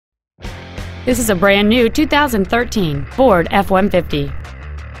This is a brand new 2013 Ford F-150.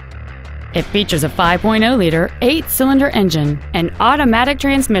 It features a 5.0-liter, 8-cylinder engine, an automatic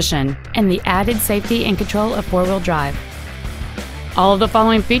transmission, and the added safety and control of four-wheel drive. All of the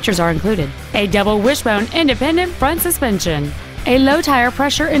following features are included: a double wishbone independent front suspension, a low tire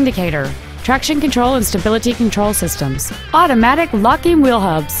pressure indicator, traction control and stability control systems, automatic locking wheel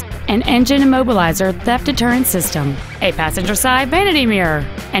hubs, an engine immobilizer theft deterrent system, a passenger side vanity mirror,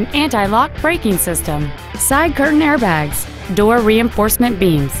 an anti-lock braking system, side curtain airbags, door reinforcement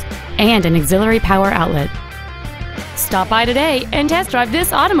beams, and an auxiliary power outlet. Stop by today and test drive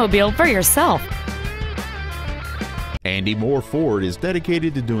this automobile for yourself. Andy Mohr Ford is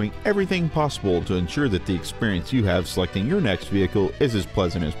dedicated to doing everything possible to ensure that the experience you have selecting your next vehicle is as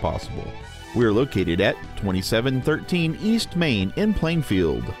pleasant as possible. We are located at 2713 East Main in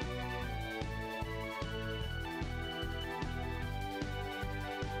Plainfield.